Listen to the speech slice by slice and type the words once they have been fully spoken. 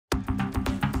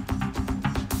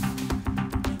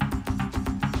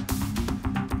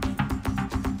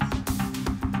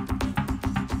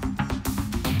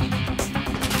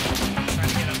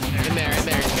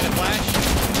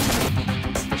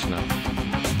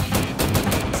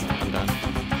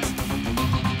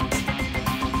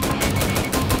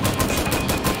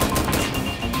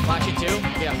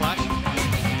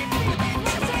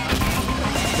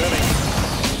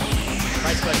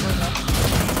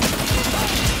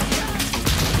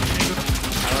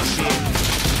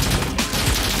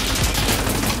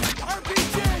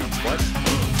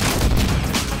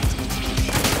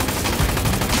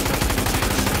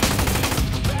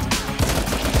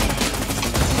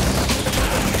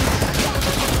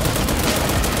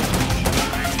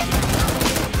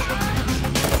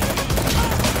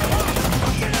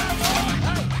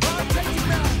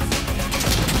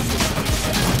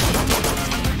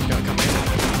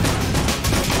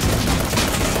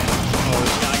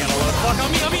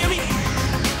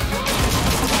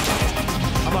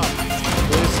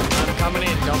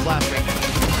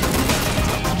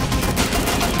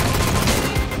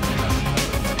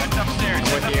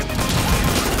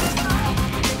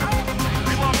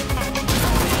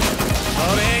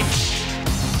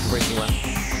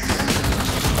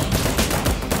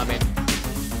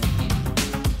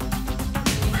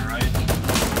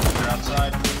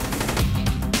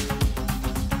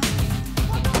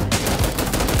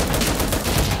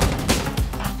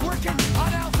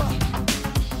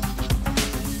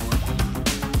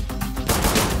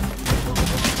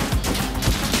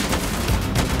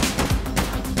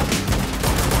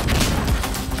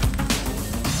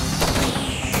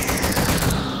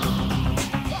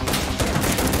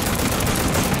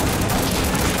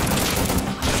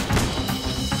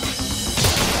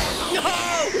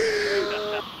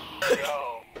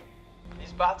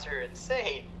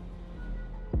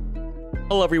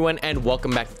Hello everyone and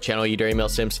welcome back to the channel, you dirty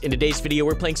Sims. In today's video,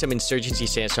 we're playing some Insurgency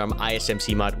Sandstorm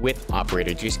ISMC mod with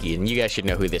Operator Juski, and you guys should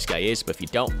know who this guy is, but if you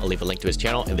don't, I'll leave a link to his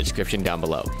channel in the description down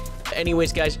below.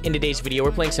 Anyways guys, in today's video,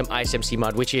 we're playing some ISMC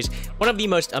mod, which is one of the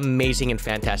most amazing and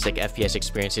fantastic FPS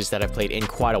experiences that I've played in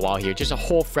quite a while here. Just a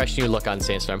whole fresh new look on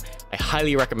Sandstorm. I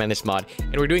highly recommend this mod,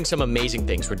 and we're doing some amazing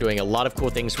things. We're doing a lot of cool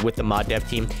things with the mod dev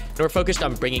team, and we're focused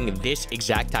on bringing this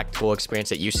exact tactical experience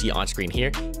that you see on screen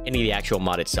here into the actual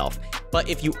mod itself. But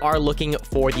if you are looking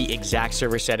for the exact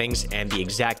server settings and the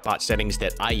exact bot settings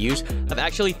that I use, I've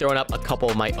actually thrown up a couple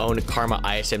of my own Karma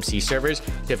ISMC servers.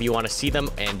 So if you want to see them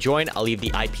and join, I'll leave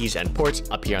the IPs and ports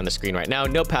up here on the screen right now.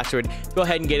 No password. Go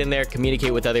ahead and get in there,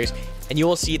 communicate with others, and you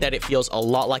will see that it feels a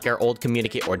lot like our old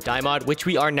Communicate or Die mod, which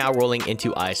we are now rolling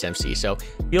into ISMC. So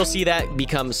you'll see that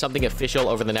become something official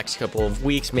over the next couple of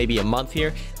weeks, maybe a month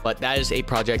here. But that is a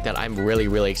project that I'm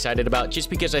really excited about, just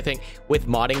because I think with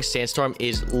modding, Sandstorm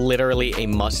is literally a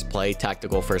must-play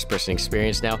tactical first-person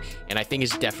experience now, and I think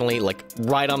it's definitely like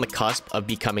right on the cusp of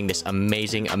becoming this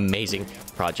amazing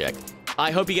project.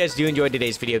 I hope you guys do enjoy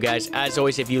today's video, guys. As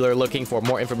always, if you are looking for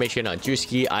more information on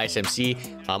Juski,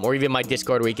 ISMC, or even my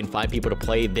Discord where you can find people to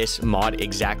play this mod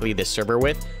exactly this server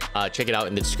with, check it out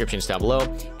in the descriptions down below.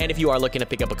 And if you are looking to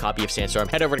pick up a copy of Sandstorm,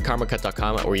 head over to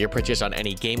karmakut.com, where your purchase on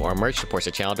any game or merch supports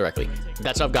the channel directly.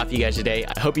 That's all I've got for you guys today.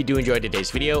 I hope you do enjoy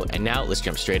today's video, and now let's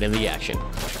jump straight into the action.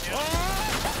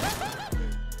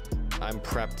 I'm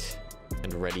prepped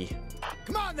and ready.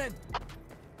 Come on then.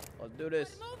 Let's do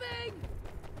this. Moving.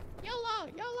 Yalla.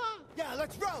 Yeah,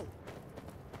 let's roll.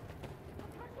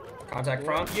 Contact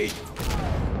front. Yeet.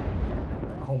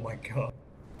 Oh my god.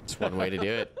 It's one way to do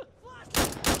it. All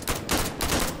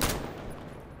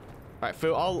right,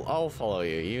 Fu, I'll follow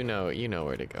you. You know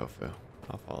where to go, Fu.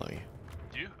 I'll follow you.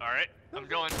 You? All right, I'm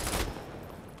going.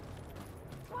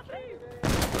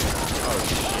 Oh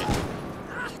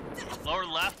shit. Lower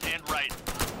left and right.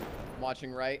 I'm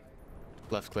watching right.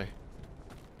 Left clear.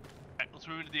 All right, let's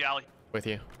move into the alley. With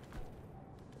you.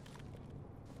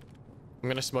 I'm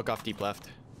gonna smoke off deep left.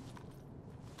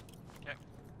 Okay.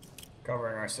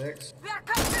 Covering our 6.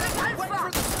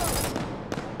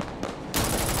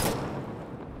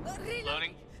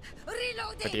 Loading.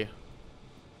 With you.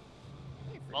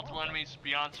 Multiple enemies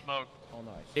beyond smoke. Oh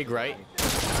nice. Big right.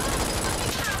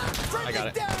 I got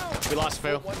it. We lost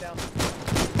Fu. One down.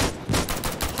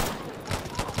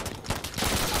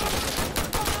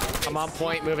 I'm on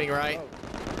point, moving right.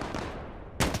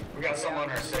 We got someone on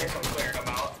our 6. I'm clearing them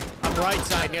out. I'm right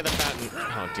side near the fountain.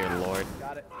 Oh dear lord.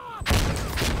 Got it.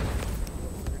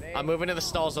 I'm moving to the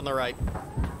stalls on the right.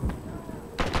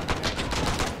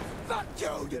 Fuck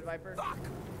you. Good Viper. Fuck.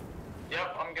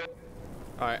 Yep, I'm good.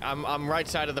 All right, I'm right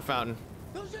side of the fountain.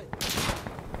 Okay,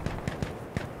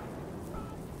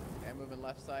 I'm moving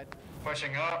left side.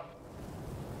 Pushing up.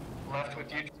 Left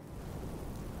with you.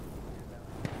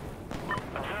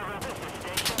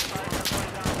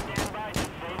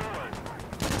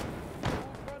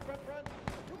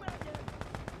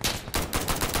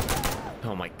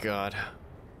 Oh my god.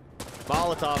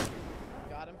 Molotov.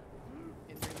 Got him.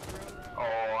 In room. Oh,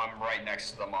 I'm right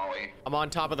next to the molly. I'm on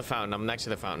top of the fountain. I'm next to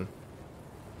the fountain.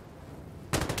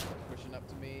 Pushing up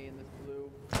to me in this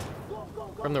blue.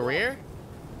 From the rear?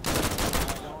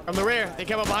 From the rear. They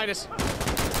came up behind us.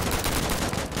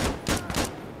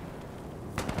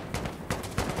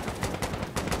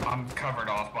 I'm covered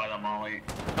off by the molly.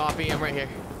 Copy. I'm right here.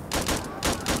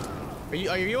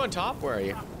 Are you on top? Where are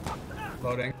you?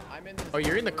 Loading. I'm in this Oh,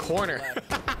 you're in the room corner.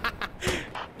 left.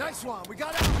 Nice one. We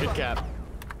got it. Good cap.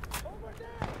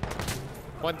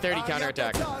 130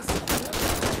 counterattack. Got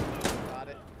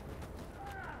it.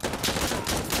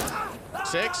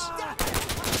 6.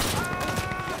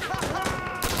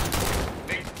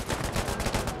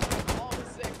 All the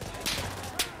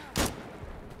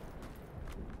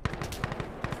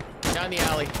 6. Down the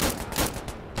alley.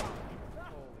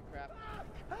 Holy crap.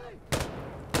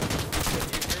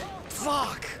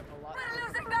 Fuck. A lot.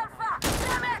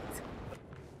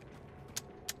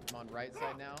 I'm on right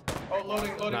side now. Oh,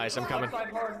 loading. Nice, I'm coming.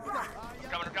 Coming.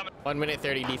 1 minute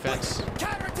 30 defense.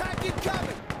 Counterattack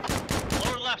incoming.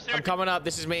 Lower left, sir. I'm coming up.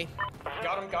 This is me.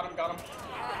 Got him.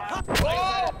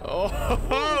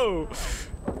 Oh!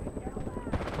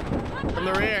 From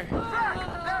the rear.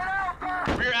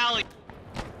 Rear alley.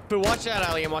 But watch that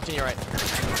alley. I'm watching you right.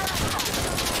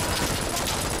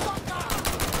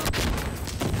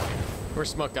 We're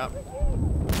smoked up.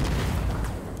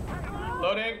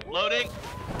 Loading.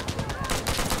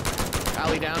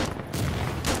 Alley down.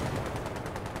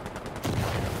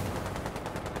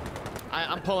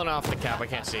 I'm pulling off the cap. I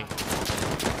can't see.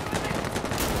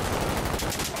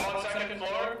 I'm on second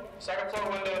second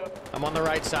floor window. I'm on the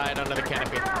right side under the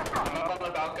canopy. I'm up on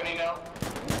the balcony now.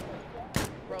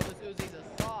 Bro, this Uzi's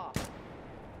a saw.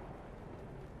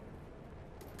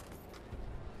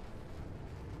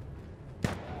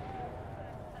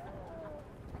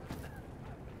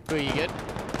 Foo, you good?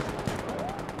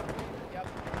 Yep.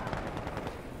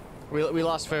 We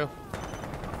lost Foo.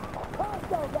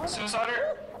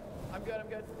 Suicider. I'm good, I'm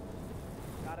good.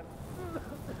 Got him.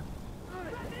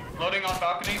 Loading on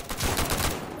balcony.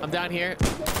 I'm down here.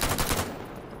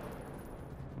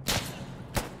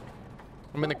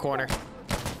 I'm in the corner.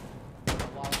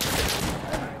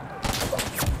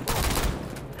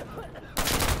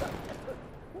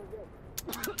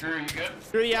 Drew, you good?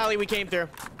 Through the alley we came through.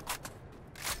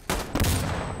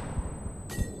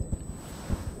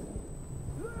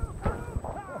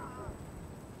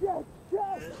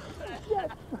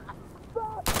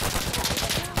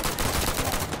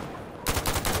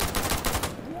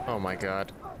 Oh my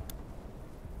god.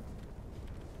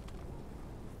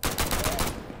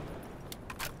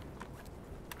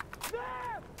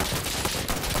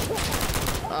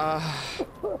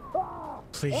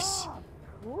 Please.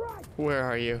 Where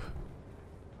are you?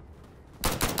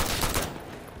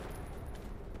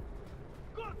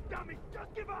 God damn it,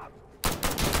 just give up!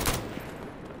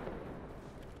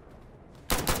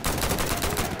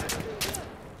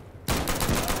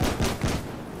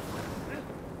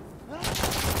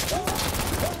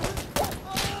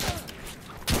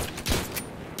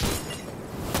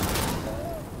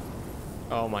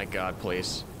 Oh my god,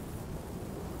 please.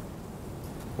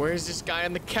 Where's this guy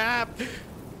in the cap?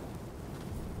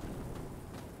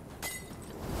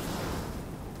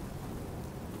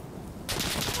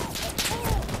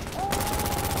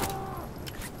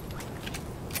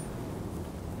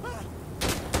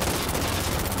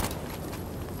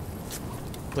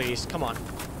 Please, come on.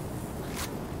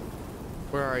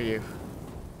 Where are you?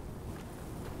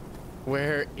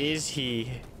 Where is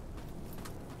he?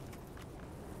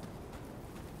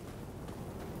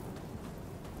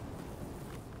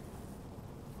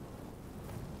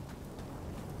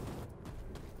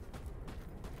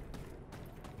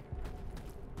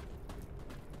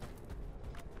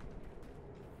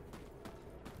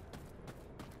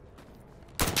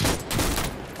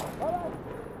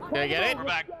 Did I get it? We're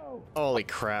back. Holy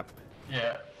crap.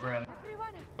 Yeah, we're in.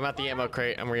 I'm at the ammo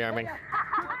crate. I'm rearming.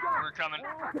 We're coming.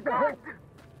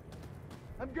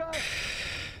 I'm good.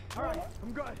 All right,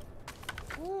 I'm good.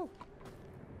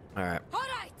 Alright. All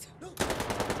right.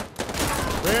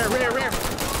 Rear!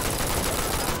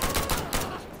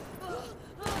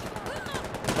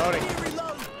 Loading.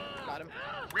 Got him.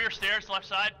 Rear stairs, left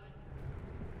side.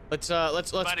 Let's Might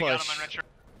have got him, push. I'm not sure.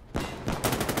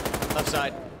 Left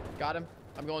side. Got him.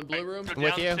 I'm going blue room. Go I'm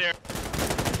with down you. the stairs.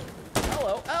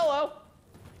 Hello, hello.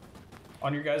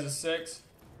 On your guys' 6.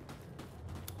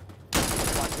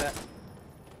 Watch that.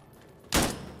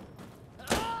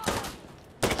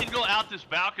 We can go out this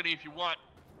balcony if you want.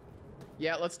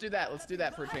 Yeah, let's do that. Let's do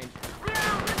that for a change.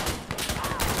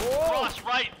 Cross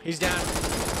right. He's down.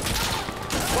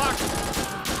 Fuck!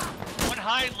 One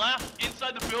high left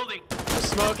inside the building. I'm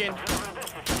smoking.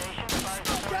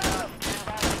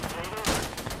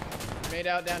 Made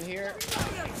out down here.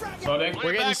 Loading.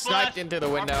 We're getting sniped into the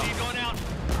window. RPG going out.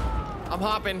 I'm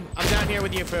hopping. I'm down here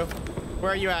with you, Foo.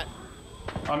 Where are you at?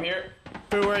 I'm here.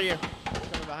 Foo, where are you?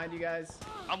 Coming behind you guys.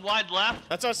 I'm wide left.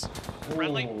 That's us.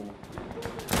 Friendly. Ooh.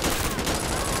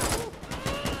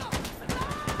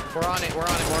 We're on it. Oh,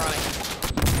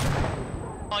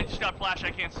 I just got flash.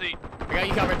 I can't see. I got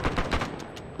you covered.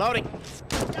 Loading.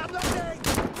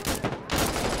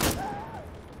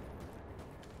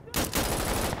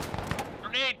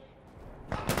 Grenade.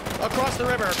 Across the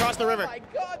river. Oh my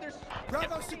god, there's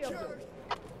Bravo three of them. secured.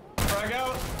 Frag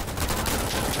out.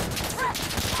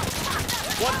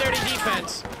 130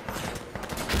 defense.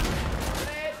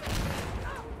 Grenade.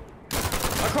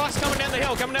 Across, coming down the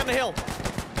hill.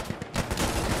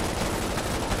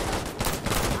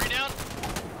 Three down.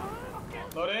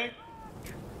 Loading.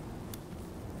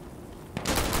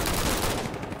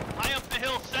 High up the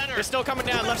hill, center. They're still coming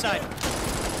down, left side.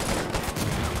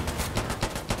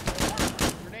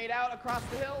 Grenade out across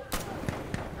the hill.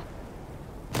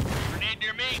 Grenade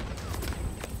near me.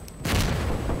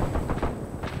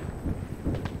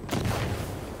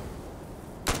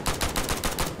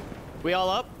 We all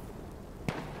up?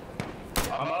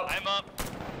 I'm up. I'm up.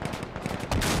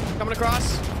 Coming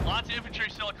across. Lots of infantry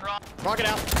still across. Rocket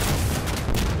out.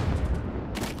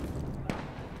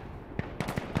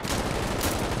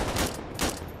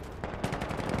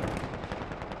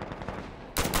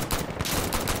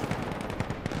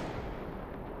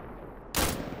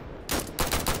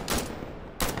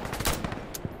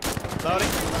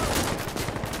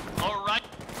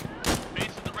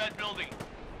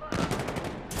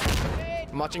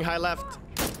 I'm watching high left.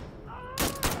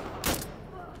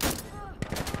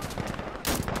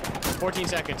 14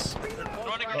 seconds.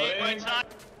 Throwing a grenade right side.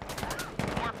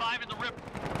 4 or 5 in the rip.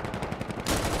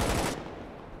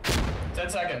 10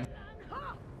 seconds.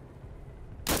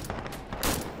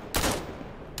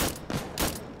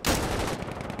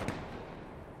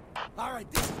 All right,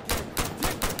 this is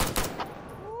good.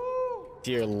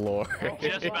 Dear Lord.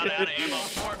 Just about out of ammo.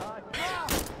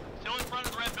 Still in front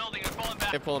of the red building. They're pulling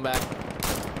back. They're pulling back.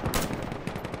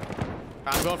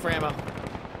 I'm going for ammo.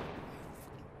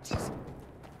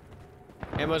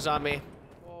 Ammo's on me.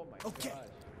 Oh my Okay. gosh.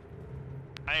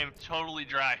 I am totally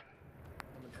dry.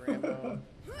 Coming for ammo.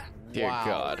 Dear Wow.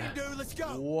 God. Dude, let's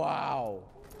go. Wow.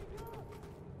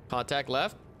 Contact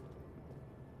left.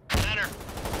 Center.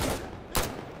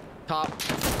 Top.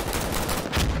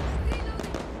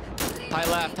 High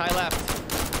left. High left.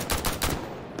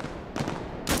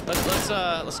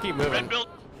 Let's keep moving.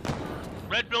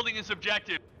 Red building is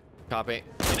objective. Copy.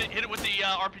 Hit it with the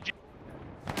RPG.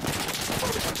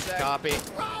 One sec. Copy.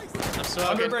 I'm smoking.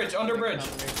 Under bridge, under bridge.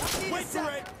 Wait for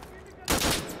it.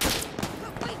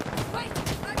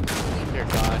 Dear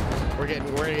God. We're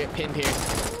gonna get pinned here.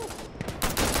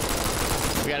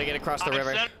 We gotta get across the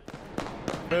river.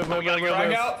 Move.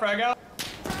 Frag out, frag out.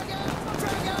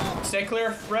 Stay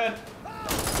clear, red.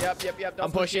 Yep. Don't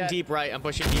I'm push pushing yet. deep right. I'm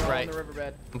pushing We're deep all right. in the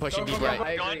riverbed. I'm pushing Go, deep go,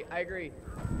 right. go, I agree.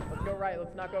 Let's go right.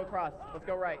 Let's not go across. Let's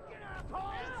go right.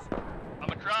 I'm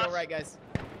across. Let's go right, guys.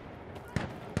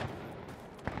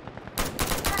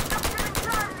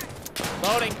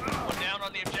 Loading. One down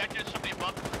on the objective. Somebody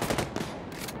above.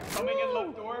 Coming in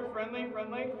left door, friendly.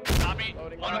 Copy.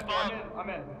 Loading. One above. I'm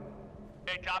in.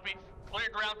 Okay, copy. Clear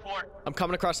ground 4. I'm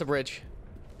coming across the bridge.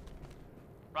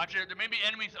 Roger. There may be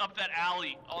enemies up that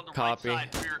alley on the Copy.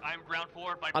 right side. I'm ground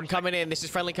 4. I'm coming in. This is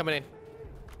friendly coming in.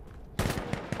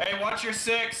 Hey, watch your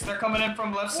 6. They're coming in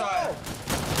from left side.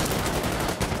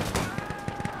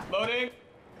 Loading.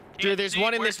 Dude, there's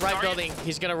one in this right building.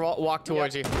 He's gonna walk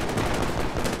towards you.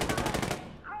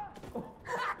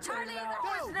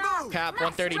 Cap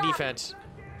 130 defense.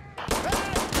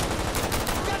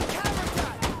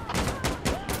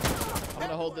 I'm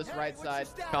gonna hold this right side.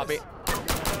 Copy.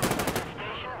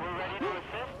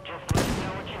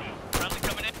 Friendly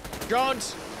coming in.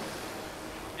 Drones.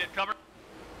 Get cover.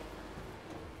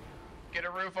 Get a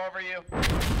roof over you.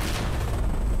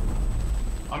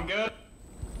 I'm good.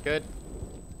 Good.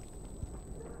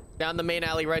 Down the main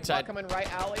alley, right side. Coming right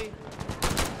alley.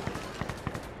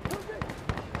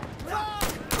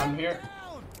 I'm here.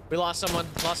 We lost someone.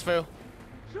 Lost Fu.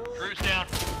 Crew's down.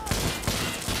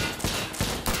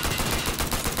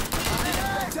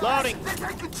 Loading.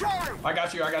 I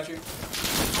got you. Going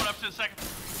up to the second.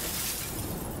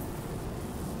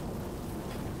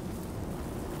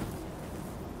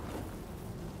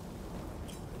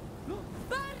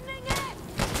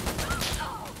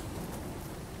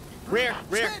 Rear.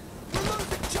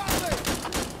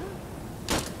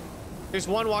 There's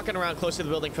one walking around close to the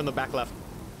building from the back left.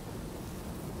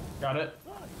 Got it.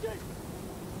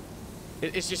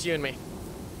 It's just you and me.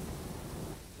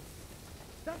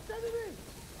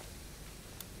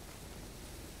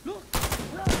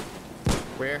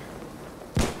 Where?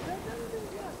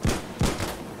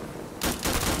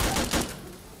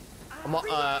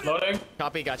 Loading.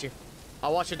 Copy, got you.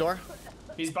 I'll watch the door.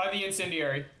 He's by the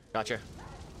incendiary. Gotcha.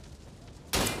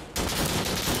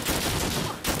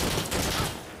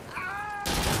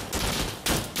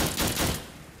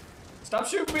 Stop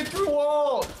shooting me through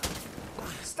wall.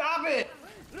 Stop it.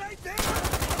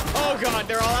 Oh God,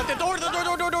 they're all out the door.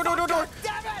 Door.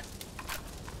 Damn it!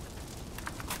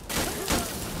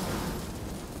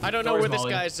 I don't know Door's where this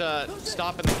Molly. guy's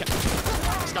stopping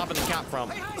the cap from.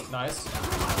 Nice.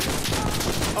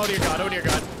 Oh dear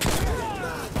God.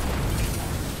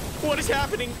 What is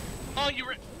happening? Oh, you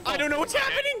were. I don't know what's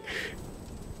happening.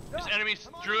 There's enemies.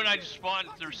 Drew and I just spawned.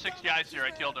 There's 6 guys here.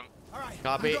 I killed them.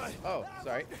 Copy. Oh,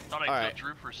 sorry. Thought I All killed right.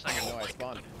 Drew for a second. No, I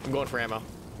spawned. I'm going for ammo.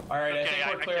 All right, Okay, I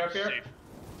think we're clear kept up here. safe.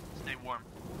 Stay warm.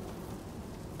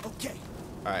 Okay.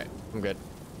 All right, I'm good.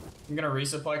 I'm gonna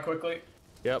resupply quickly.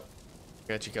 Yep.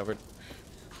 Got you covered.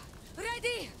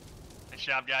 Ready. Nice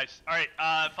job, guys. All right,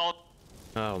 follow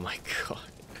Oh my God.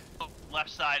 left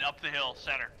side up the hill,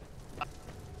 center.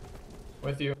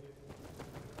 With you.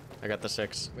 I got the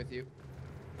 6. With you.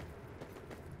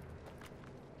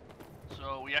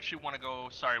 So we actually want to go.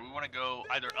 Sorry, we want to go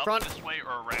either up Front. this way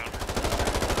or around.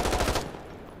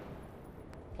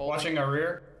 Watching our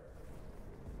rear.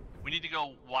 We need to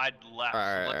go wide left. All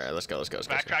So right, let's go.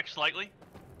 backtrack slightly.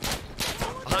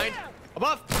 Behind.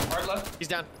 Above. Hard left. He's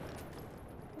down.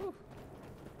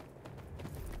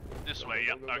 This way.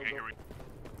 Yep. go, Okay, go. here we.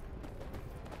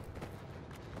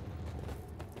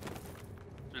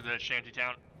 Through the shanty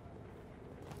town.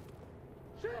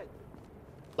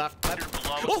 Left. You're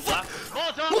below. Oh, fuck.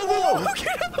 Left.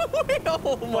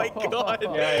 Oh my god.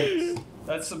 Yikes.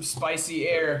 That's some spicy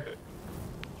air.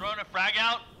 Throwing a frag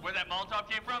out where that Molotov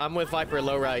came from. I'm with Viper,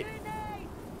 low right.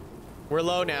 We're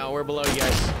low now. We're below you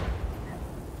guys.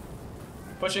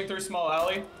 Pushing through small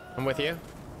alley. I'm with you.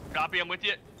 Copy, I'm with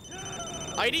you.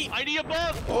 ID. ID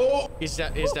above. Oh. He's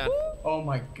down. He's down. Oh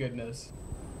my goodness.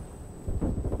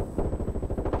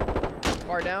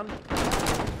 Far down.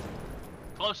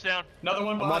 Close down. Another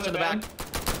one I'm behind watching the van.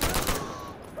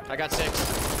 back. I got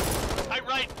 6. Height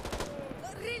right.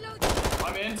 Reload.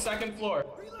 I'm in second floor.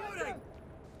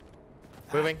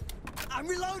 Moving. I'm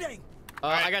reloading.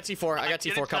 I got C4. I got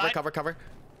Get C4. Cover. inside. Cover. Cover.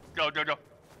 Go.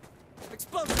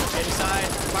 Explosion. Inside.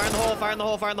 Fire in the hole. Fire in the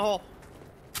hole. Fire in the hole.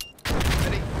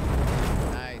 Ready?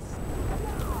 Nice.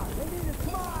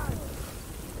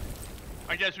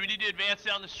 Alright guys, we need to advance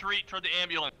down the street toward the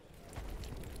ambulance.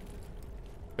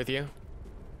 With you.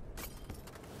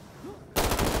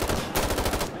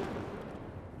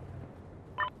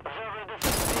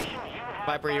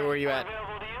 Viper, where are you at?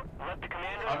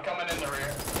 I'm coming in the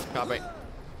rear. Copy.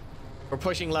 We're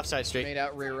pushing left side street. Made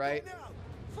out rear right.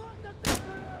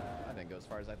 I didn't go as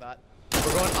far as I thought. We're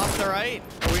going up the right.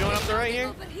 Are we going up the right here?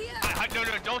 Over here. No,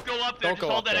 don't go up there. Don't Just go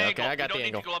hold up that there. angle. Okay, I got you the don't need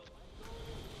angle. to go up.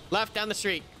 Left down the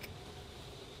street.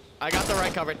 I got the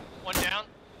right covered. One down.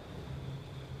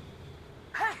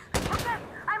 Hey, what's that?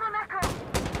 I'm on echo.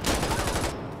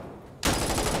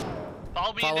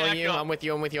 Follow me Following in you. Echo. I'm with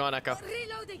you. I'm with you on Echo.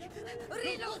 Reloading.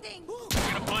 Reloading.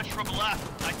 I'm gonna push from the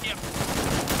left. I can't.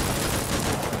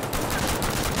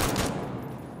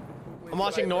 I'm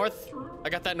watching north. I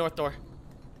got that north door.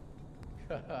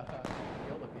 Killed a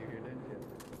few here, didn't you?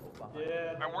 Oh, behind.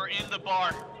 Yeah. And we're in the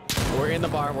bar. We're in the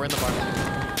bar. We're in the bar.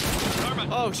 Karma.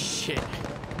 Oh shit.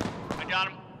 I got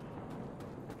him.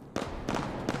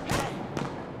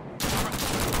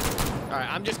 All right.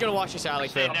 I'm just gonna watch this alley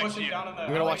through. Stand I'm next to pushing you. down in the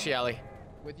I'm gonna watch the alley.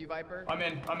 With you, Viper. I'm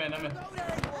in.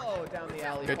 Whoa, down the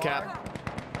alley. Good far. cap.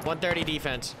 130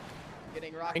 defense.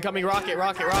 Getting rocket. Incoming rocket.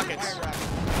 Rockets.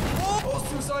 Oh,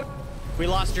 suicide. We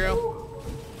lost Drew.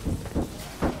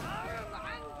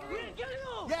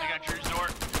 I got your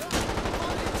resort.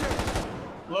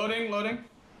 Loading.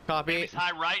 Copy. It's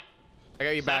high right. I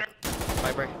got you back.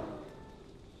 Viper.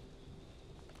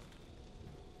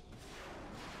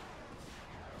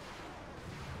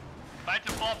 If I have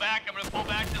to fall back, I'm gonna pull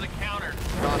back to the counter.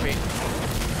 Copy.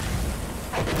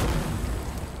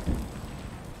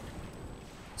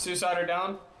 Suicider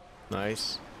down.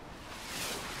 Nice.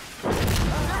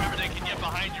 Remember, they can get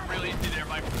behind you really easy there,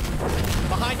 Viper.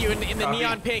 Behind you in the Copy.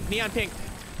 neon pink. Neon pink.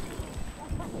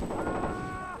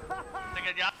 I think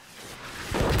I got.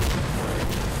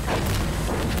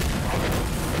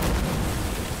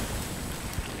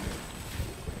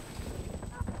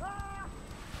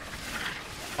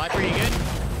 Viper, you good?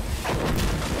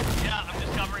 Yeah, I'm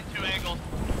just covering 2 angles.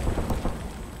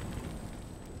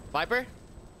 Viper?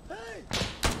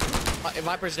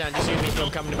 Viper's down. Just you and me. So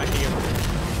I'm coming back to you.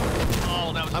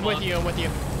 Oh, that was I'm close. with you. I'm with you.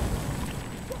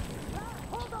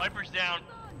 Viper's down.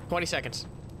 20 seconds.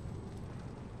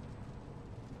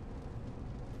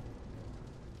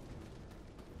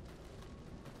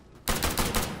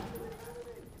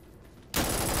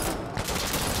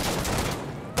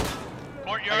 I got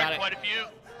Courtyard, it. quite a few.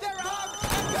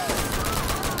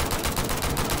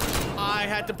 I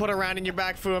had to put a round in your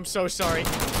back, Fu. I'm so sorry.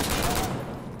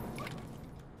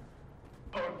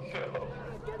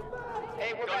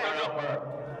 Hey, we're Go, back. go,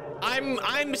 go.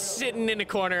 I'm sitting in a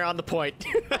corner on the point.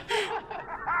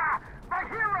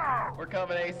 We're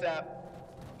coming ASAP.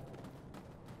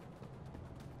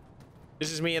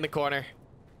 This is me in the corner.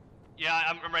 Yeah,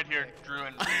 I'm right here, Drew,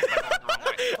 and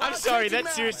I'm sorry,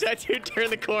 that dude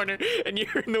turned the corner and you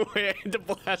were in the way. I had to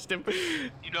blast him.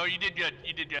 you know, you did good.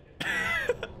 You did good.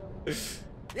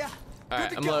 Yeah. All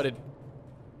right, I'm loaded.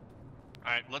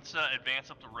 All right, let's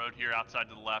advance up the road here outside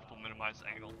to the left. We'll minimize the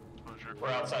angle exposure. We're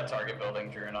outside target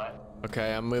building, Drew and I.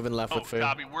 Okay, I'm moving left Oh, with Fu.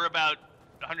 copy. We're about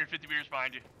 150 meters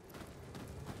behind you.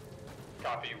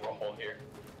 Copy. We'll hold here.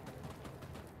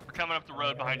 We're coming up the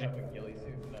road behind you. Ghillie suit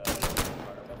and,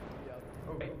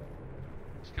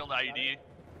 Just killed the IED.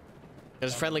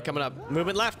 There's a friendly coming up.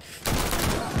 Movement left.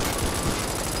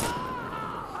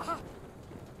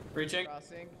 Reaching.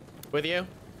 Crossing. With you.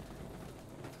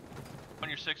 On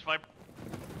your 6 Viper.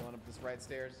 Going up this right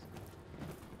stairs.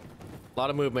 A lot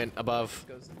of movement above.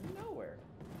 Goes nowhere.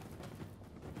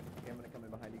 Okay, I'm gonna come in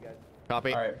behind you guys.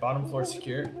 Copy. All right. Bottom floor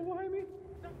secure. Behind me.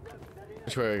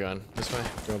 Which way are we going? This way?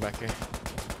 Go back here.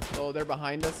 Oh, they're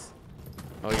behind us.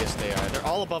 Oh, yes, they are. They're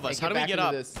all above us. Hey, How do we back get into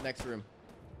up? this next room.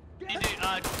 You need to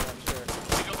side.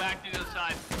 We go back to the other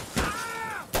side.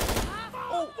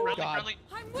 Oh, Friendly, God. friendly.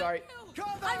 I'm with Sorry. you.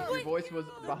 I'm Your with voice was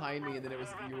behind me, and then it was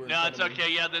you were. in No, front it's of me.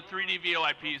 okay. Yeah, the 3D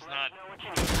VoIP is not.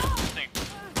 Thing.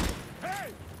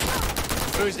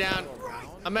 Who's down?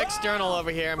 I'm external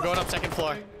over here. I'm going up second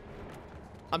floor.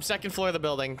 I'm second floor of the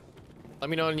building. Let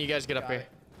me know when you guys get up Got here. it.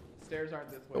 Stairs aren't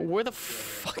this way. Where the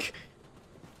fuck?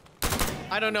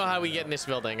 I don't know how we get in this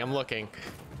building. I'm looking.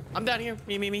 I'm down here.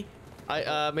 Me. Maybe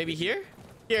here?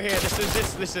 Here.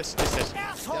 This is.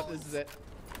 Yep, this is it.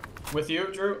 With you,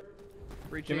 Drew.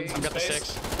 Reaching. Some Got the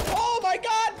space. 6. Oh my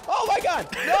God! Oh my God!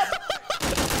 Nope!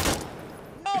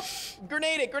 Nope!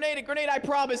 Grenade it! I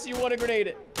promise you want to grenade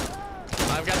it.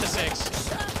 I've got the 6.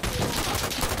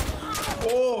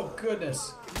 Oh,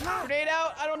 goodness. Grenade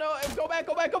out! I don't know. Go back!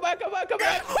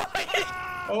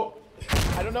 Oh.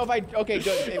 I don't know if I. Okay,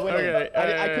 good. It went Okay, in.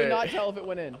 I could not tell if it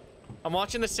went in. I'm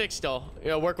watching the 6 still.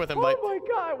 Yeah, work with him, bud. Oh my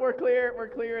God! We're clear. We're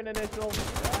clear in initial.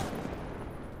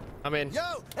 I'm in. Yo,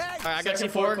 hey! All right, I got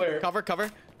Second floor C4. clear. Cover.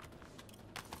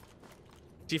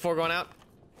 C4 going out.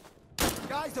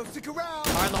 Guys, don't stick around!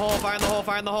 Fire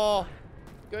in the hole.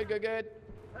 Good. I'm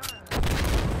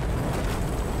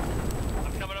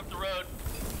coming up the road.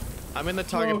 I'm in the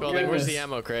target Oh, building. Where's the goodness.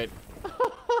 ammo crate?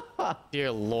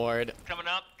 Dear Lord. Coming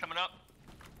up.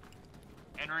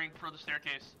 Entering for the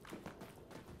staircase.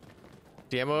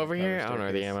 The ammo over here? I Staircase. don't know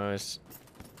where the ammo is.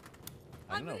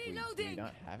 I don't know if we do we reloading.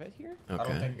 not have it here. Okay.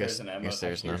 don't think guess, there's an ammo guess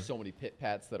there's none. There's so many pit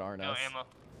pats that aren't No us. ammo.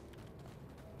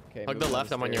 Okay, Hug the moving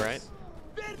left. I'm on your right. stairs.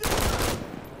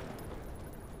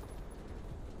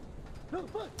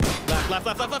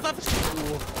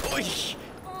 Left. Oy.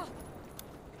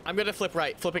 I'm gonna flip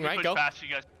right. Flipping right. Go. Fast, you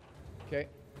guys. Okay.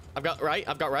 I've got right.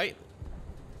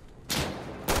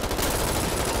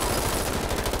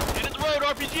 Into the road,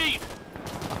 RPG.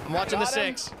 I'm watching the Got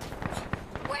him. 6.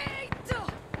 Wait.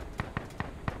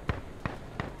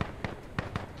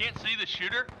 Can't see the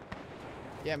shooter.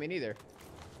 Yeah, me neither.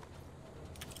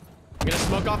 I'm gonna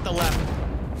smoke off the left.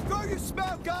 Throw your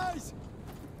smoke, guys!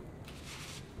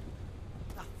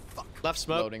 Left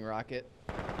smoke. Loading rocket.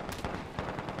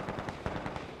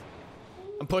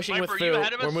 I'm pushing Viper, with are you Fu.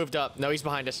 ahead of We're us? moved up. No, he's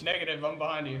behind us. Negative, I'm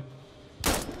behind you.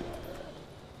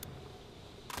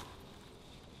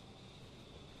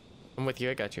 I'm with you.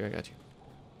 I got you. Okay,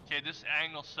 this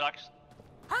angle sucks.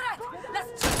 All right,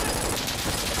 let's check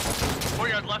it. 4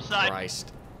 yard left side.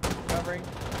 Christ. Covering.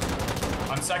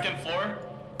 On second floor.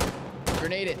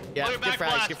 Grenade it. Yeah, Pull your back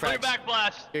blast. get Pull your frags. back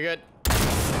blast. You're good.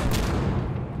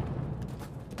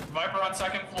 Viper on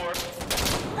second floor.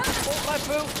 Oh, my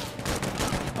boot.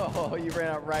 Oh, you ran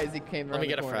out right as he came around Let me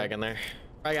the get a corner. frag in there.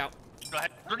 Frag out. Go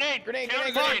ahead. Grenade. Grenade,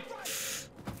 Counter grenade, grenade.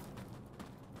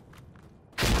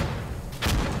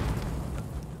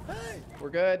 We're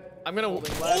good. I'm gonna.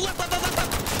 Holding Oh, left. left.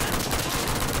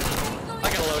 I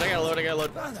gotta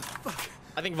load.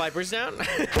 I think Viper's down.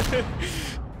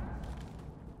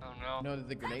 Oh no. No, did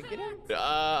the grenade get in?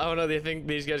 I don't know. They think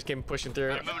these guys came pushing through.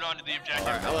 Alright, moving on to the objective.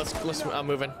 All right, let's. I'm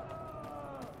moving.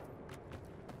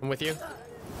 I'm with you.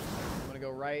 I'm gonna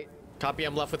go right. Copy.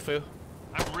 I'm left with Fu.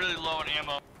 I'm really low on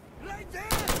ammo. Right there!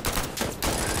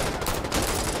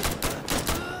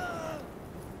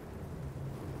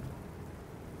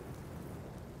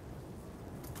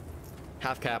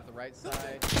 Half cap. The right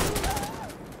side.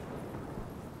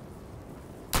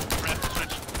 We're gonna have to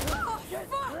switch. Oh,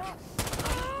 fuck.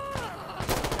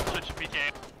 Switch to PK.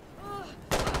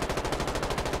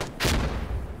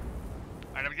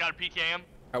 Alright, I've got a PKM. All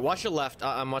right, watch your left.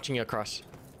 I'm watching you across.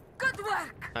 Good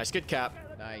work. Nice, good cap.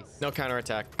 Nice. No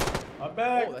counterattack. I'm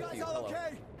back. Oh, that's you. All Hello.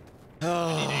 okay?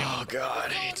 Oh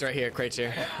God, it's right here. Crates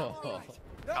here. Oh.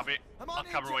 Copy. I'm I'll on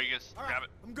cover engine. where you guys All grab right,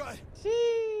 it. I'm good.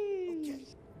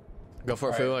 Go for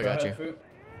it, All Fu. right, I go got you. ahead,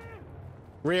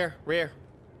 Fu. Rear.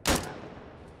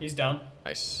 He's down.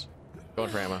 Nice. Going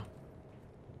for ammo.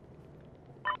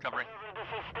 Covering.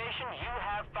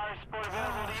 All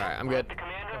right, I'm good.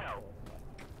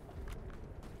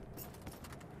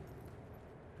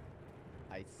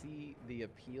 I see the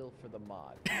appeal for the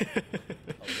mod. A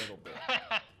little bit.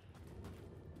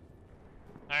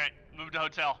 Alright, move to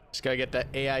hotel. Just gotta get that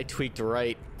AI tweaked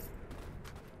right.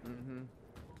 Mm-hmm.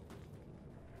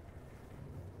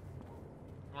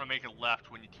 I'm gonna make it left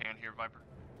when you can here, Viper.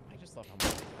 I just love how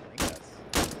much they flank us.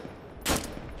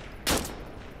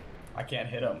 I can't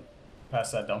hit him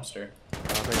past that dumpster.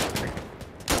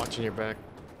 Watching your back.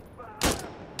 They're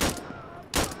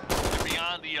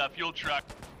beyond the fuel truck.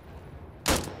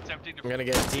 It's empty. I'm gonna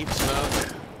get deep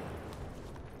smoke.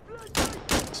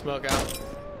 Smoke out.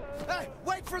 Hey,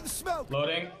 wait for the smoke!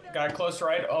 Loading. Guy close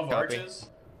right of Copy. arches.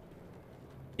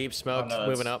 Deep Oh, smoke. no,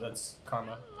 Moving that's- up. That's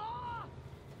Karma.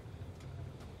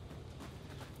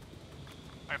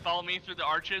 Alright, follow me through the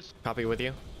arches. Copy with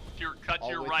you. Cut to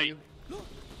your with right. you.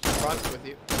 Front with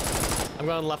you. I'm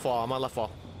going left wall. I'm on left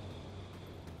wall.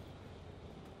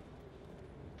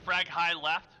 Frag high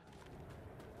left.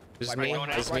 This is Right, me. right,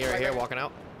 This is right, me right right, here right. walking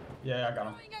out. Yeah, I got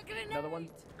him. Throwing a grenade. Another one.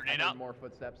 Grenade I heard out. more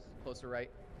footsteps. Closer right.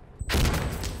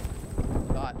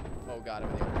 Thought. Oh god,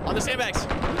 over there. On the sandbags.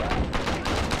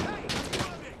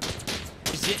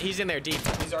 He's in there deep.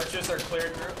 These archers are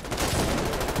cleared through.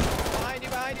 Behind you,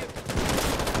 behind you.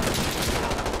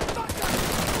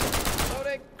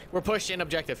 Loading. We're pushing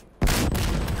objective.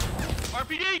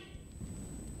 RPG!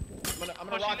 I'm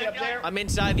gonna rock it up there. I'm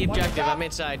inside the objective. I'm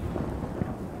inside.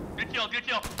 Good kill, good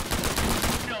kill.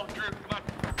 Good kill, Drew, come on.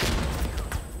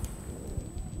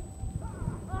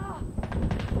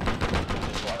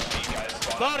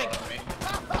 Loading.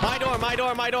 My door, my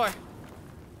door, my door.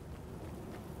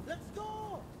 Let's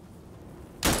go.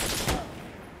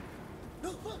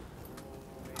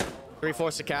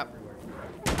 3/4 the cap.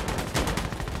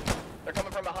 They're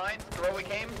coming from behind. The road we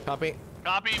came. Copy.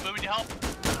 Copy, moving to help.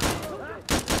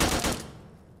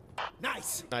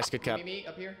 Nice. Nice, good cap. Me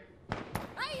up here.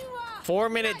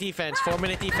 4-minute defense.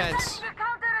 4-minute defense.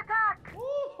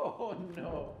 Oh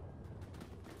no.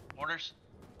 Orders.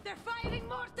 They're firing A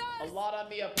mortars. lot on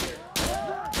me up here.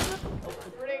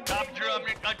 Grenade, Copy, grenade, Drew.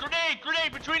 grenade.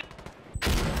 Grenade between.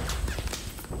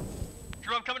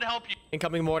 Drew, I'm coming to help you.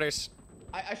 Incoming mortars.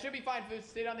 I should be fine, Food.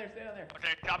 Stay down there, stay down there.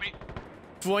 Okay, copy.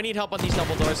 Do I need help on these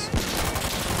double doors?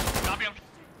 Copy him.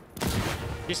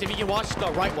 Just if you can watch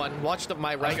the right one. Watch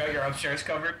my I right. got your upstairs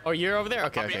covered. Oh, you're over there?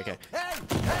 Okay, okay, okay. Hey,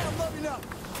 I'm loving up.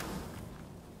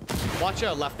 Watch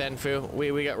left end, Fu.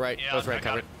 We got right. Yeah, Both right I got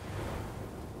covered. it.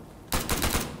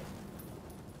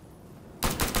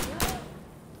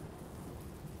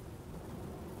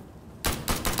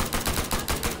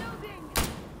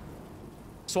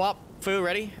 Swap. Fu,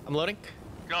 ready? I'm loading.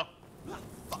 Go. Marking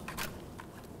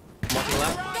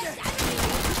left.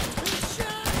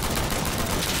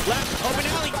 Left. Open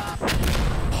alley.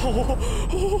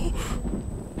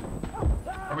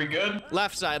 Are we good?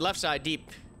 Left side,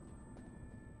 deep.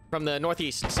 From the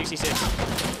northeast, 66.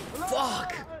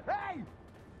 Fuck. Hey.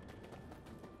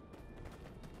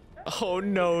 Oh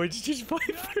no, it's just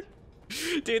Viper.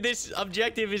 Dude, this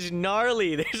objective is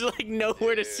gnarly. There's like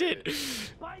nowhere to sit.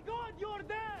 My God, you're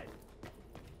dead.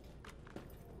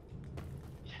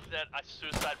 That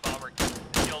suicide bomber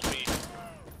killed me.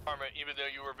 Armor, even though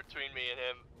you were between me and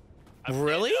him. I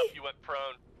Really? picked up, you went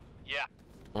prone. Yeah.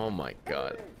 Oh my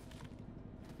god.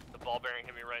 The ball bearing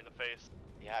hit me right in the face.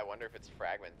 Yeah, I wonder if it's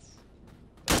fragments.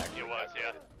 It was,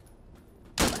 yeah.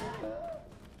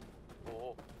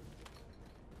 Cool.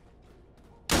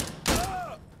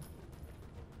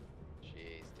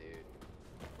 Jeez, dude.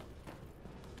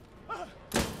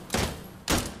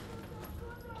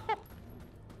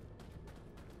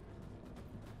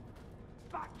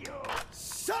 Fuck you.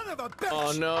 Son of a bitch.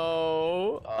 Oh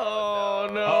no. Oh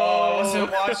no. Oh, I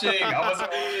wasn't watching. I wasn't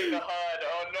watching the HUD.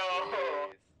 Oh no.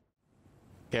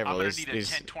 Careful, I'm gonna these, need a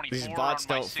these, 1024 these bots on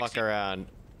my don't fuck 60. around.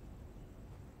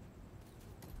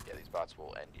 Yeah, these bots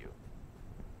will end you.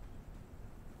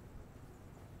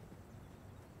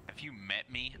 Have you met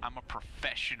me? I'm a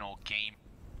professional game.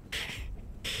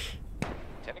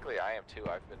 Technically, I am too.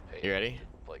 I've been paid You ready? to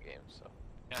play games, so.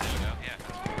 Yeah, there you go. Yeah.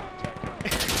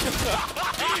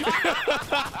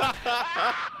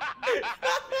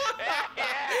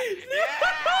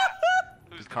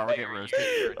 Does Karma get roasted?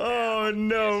 Oh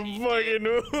no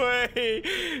fucking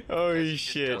way. Oh He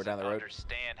shit. just doesn't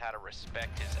understand how to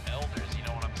respect his elders. You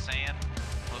know what I'm saying?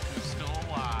 Look who's still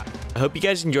alive. I hope you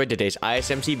guys enjoyed today's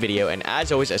ISMC video, and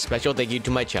as always, a special thank you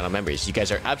to my channel members. You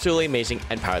guys are absolutely amazing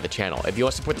and power the channel. If you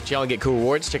want to support the channel and get cool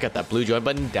rewards, check out that blue join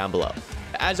button down below.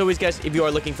 As always, guys, if you are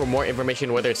looking for more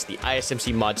information, whether it's the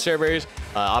ISMC Mod servers,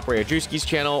 Operator Drewski's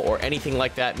channel, or anything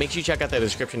like that, make sure you check out the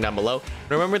description down below.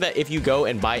 And remember that if you go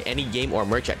and buy any game or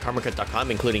merch at karmakut.com,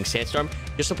 including Sandstorm,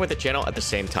 you'll support the channel at the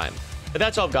same time. But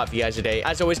that's all I've got for you guys today.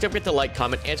 As always, don't forget to like,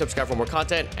 comment, and subscribe for more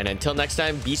content. And until next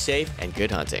time, be safe and good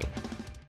hunting.